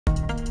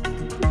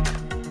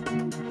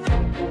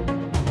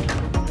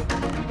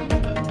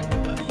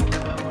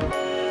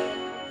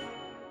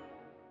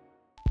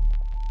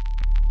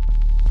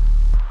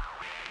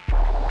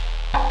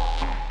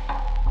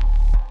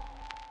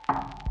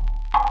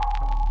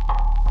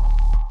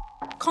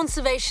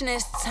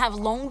Conservationists have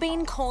long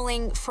been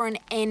calling for an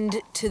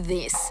end to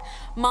this.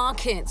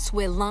 Markets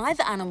where live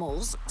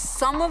animals,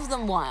 some of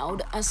them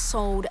wild, are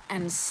sold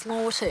and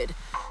slaughtered.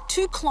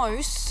 Too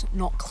close,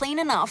 not clean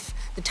enough,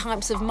 the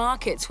types of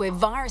markets where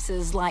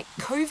viruses like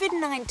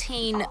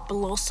COVID-19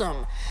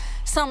 blossom.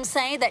 Some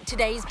say that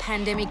today's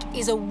pandemic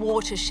is a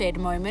watershed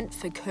moment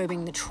for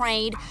curbing the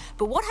trade.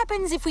 But what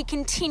happens if we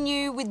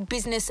continue with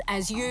business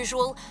as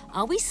usual?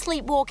 Are we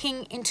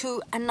sleepwalking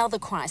into another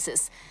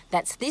crisis?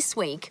 That's this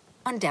week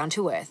on Down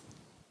to Earth.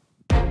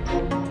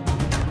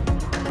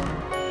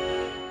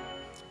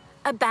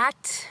 A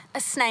bat, a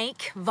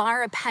snake,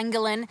 via a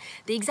pangolin.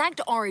 The exact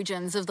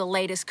origins of the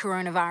latest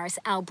coronavirus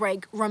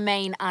outbreak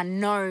remain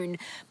unknown.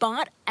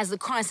 But as the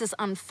crisis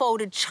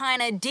unfolded,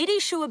 China did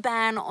issue a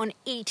ban on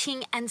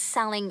eating and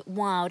selling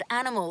wild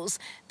animals.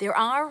 There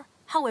are,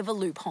 however,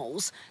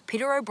 loopholes.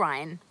 Peter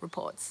O'Brien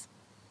reports.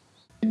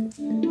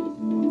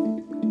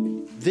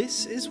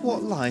 This is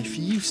what life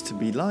used to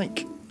be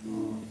like.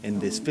 In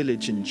this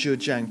village in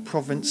Zhejiang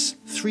province,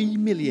 3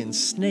 million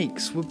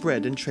snakes were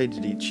bred and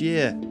traded each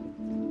year.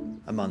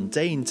 A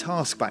mundane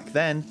task back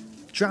then,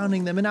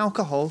 drowning them in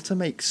alcohol to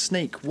make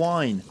snake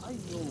wine.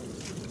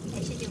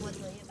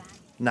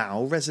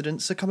 Now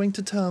residents are coming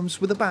to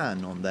terms with a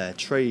ban on their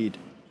trade.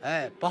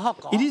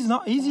 It is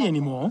not easy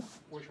anymore.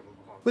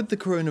 With the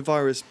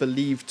coronavirus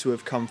believed to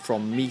have come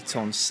from meat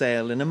on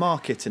sale in a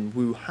market in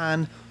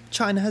Wuhan,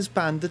 China has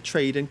banned the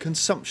trade and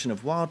consumption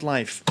of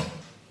wildlife.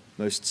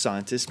 Most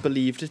scientists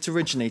believed it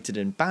originated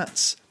in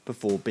bats,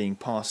 before being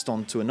passed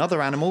on to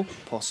another animal,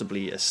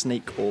 possibly a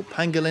snake or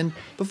pangolin,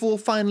 before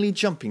finally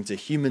jumping to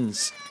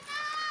humans.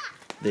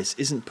 This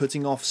isn't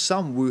putting off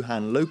some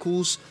Wuhan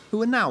locals who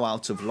are now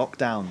out of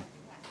lockdown.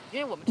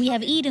 We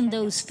have eaten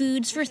those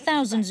foods for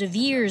thousands of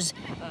years.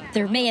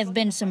 There may have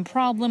been some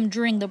problem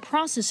during the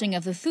processing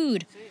of the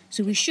food,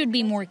 so we should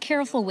be more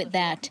careful with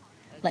that,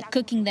 like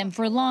cooking them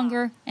for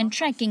longer and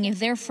checking if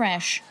they're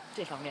fresh.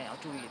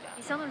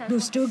 We'll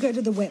still go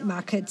to the wet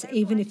markets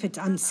even if it's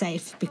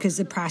unsafe because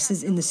the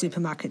prices in the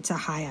supermarkets are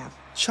higher.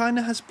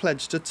 China has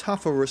pledged a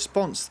tougher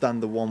response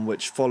than the one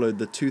which followed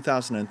the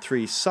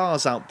 2003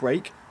 SARS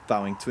outbreak,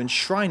 vowing to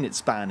enshrine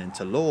its ban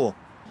into law.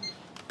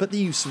 But the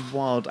use of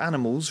wild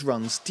animals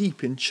runs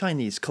deep in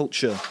Chinese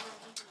culture.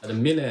 The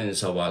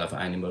millions of wildlife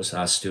animals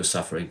are still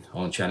suffering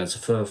on China's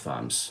fur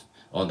farms,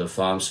 on the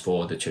farms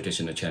for the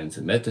traditional Chinese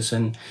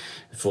medicine,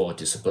 for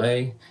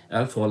display,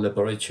 and for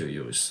laboratory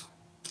use.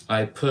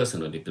 I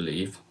personally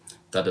believe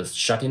that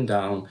shutting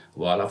down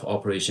wildlife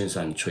operations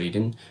and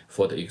trading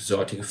for the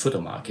exotic food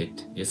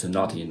market is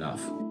not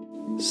enough.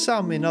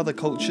 Some in other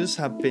cultures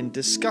have been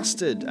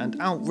disgusted and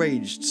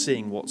outraged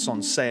seeing what's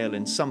on sale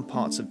in some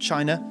parts of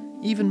China,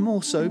 even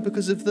more so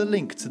because of the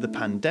link to the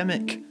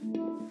pandemic.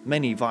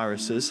 Many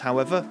viruses,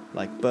 however,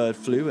 like bird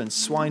flu and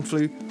swine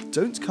flu,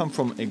 don't come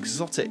from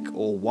exotic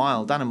or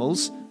wild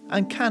animals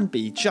and can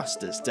be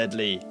just as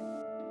deadly.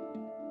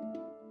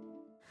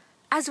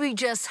 As we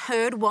just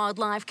heard,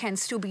 wildlife can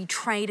still be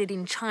traded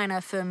in China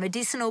for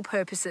medicinal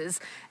purposes.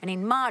 And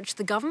in March,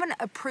 the government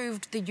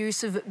approved the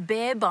use of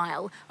bear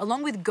bile,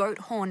 along with goat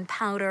horn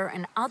powder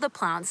and other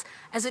plants,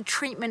 as a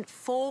treatment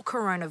for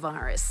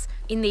coronavirus.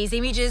 In these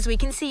images, we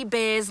can see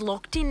bears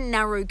locked in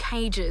narrow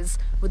cages,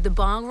 with the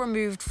bile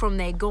removed from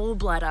their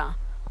gallbladder.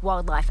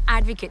 Wildlife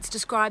advocates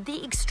describe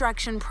the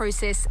extraction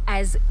process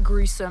as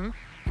gruesome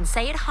and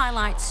say it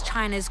highlights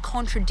China's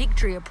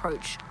contradictory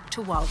approach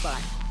to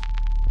wildlife.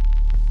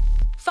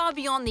 Far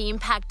beyond the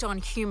impact on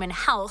human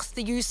health,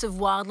 the use of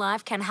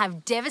wildlife can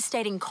have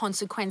devastating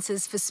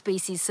consequences for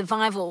species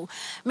survival.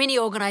 Many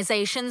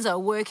organisations are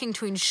working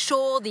to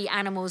ensure the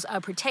animals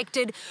are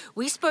protected.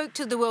 We spoke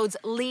to the world's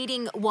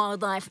leading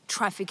wildlife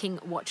trafficking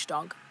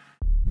watchdog.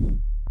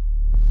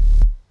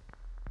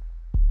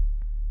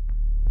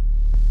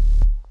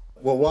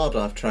 Well,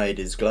 wildlife trade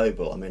is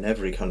global. I mean,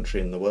 every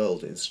country in the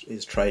world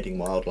is trading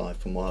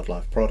wildlife and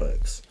wildlife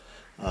products.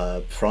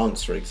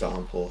 France, for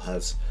example,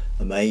 has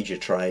a major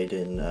trade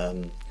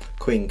in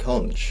queen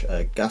conch,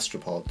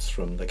 gastropods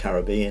from the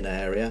Caribbean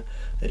area.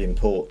 It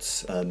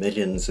imports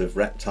millions of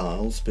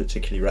reptiles,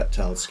 particularly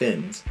reptile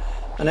skins,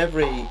 and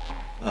every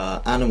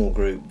animal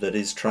group that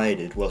is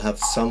traded will have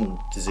some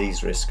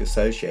disease risk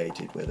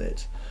associated with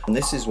it. And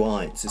this is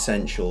why it's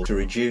essential to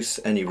reduce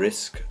any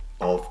risk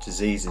of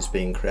diseases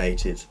being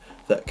created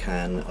that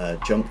can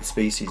jump the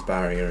species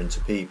barrier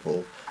into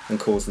people and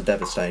cause the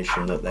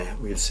devastation that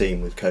we've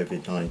seen with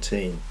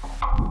COVID-19.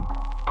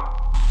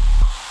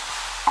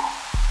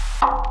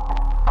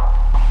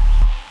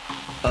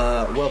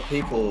 Well,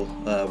 people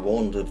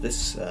warned of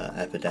this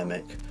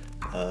epidemic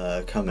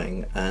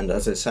coming, and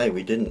as I say,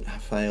 we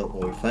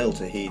failed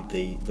to heed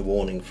the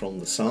warning from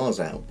the SARS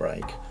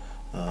outbreak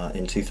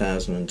in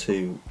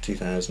 2002,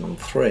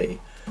 2003.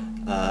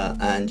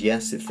 And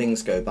yes, if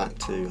things go back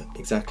to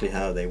exactly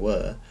how they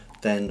were,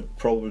 then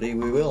probably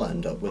we will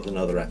end up with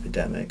another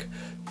epidemic.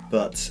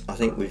 But I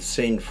think we've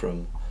seen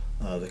from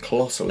the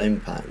colossal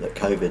impact that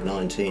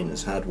COVID-19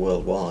 has had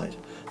worldwide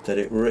that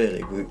it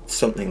really is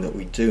something that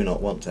we do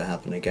not want to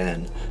happen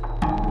again.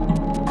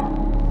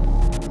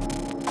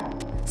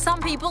 Some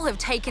people have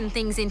taken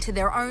things into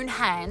their own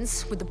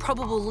hands, with the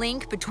probable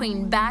link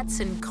between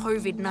bats and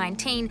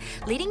COVID-19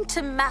 leading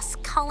to mass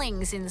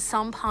cullings in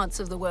some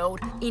parts of the world.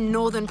 In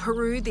northern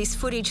Peru, this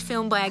footage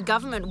filmed by a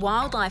government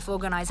wildlife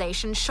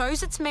organisation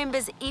shows its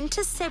members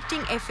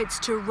intercepting efforts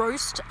to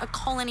roast a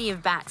colony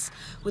of bats,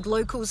 with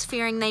locals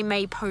fearing they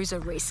may pose a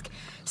risk.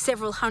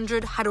 Several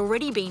hundred had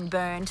already been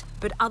burned,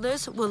 but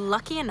others were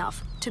lucky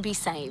enough to be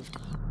saved.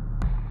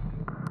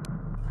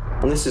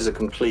 And this is a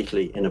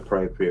completely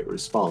inappropriate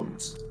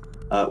response.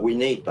 We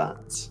need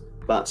bats.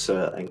 Bats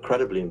are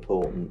incredibly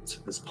important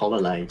as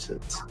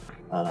pollinators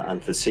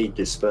and for seed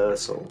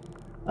dispersal.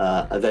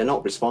 They're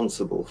not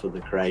responsible for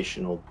the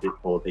creation or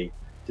the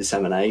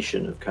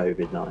dissemination of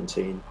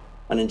COVID-19.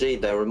 And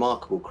indeed, they're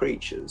remarkable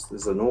creatures.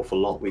 There's an awful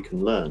lot we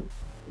can learn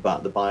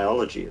about the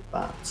biology of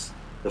bats.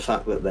 The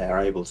fact that they are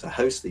able to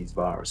host these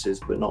viruses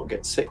but not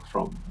get sick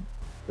from them.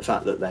 The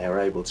fact that they are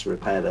able to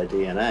repair their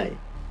DNA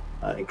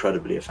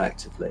incredibly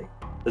effectively.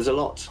 There's a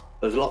lot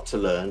to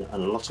learn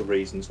and a lot of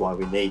reasons why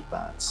we need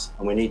bats,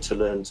 and we need to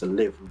learn to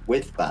live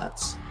with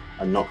bats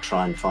and not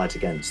try and fight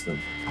against them.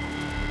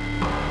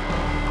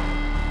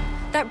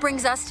 That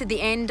brings us to the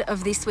end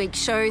of this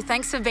week's show.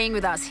 Thanks for being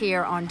with us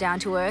here on Down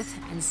to Earth,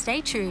 and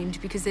stay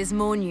tuned because there's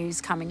more news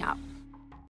coming up.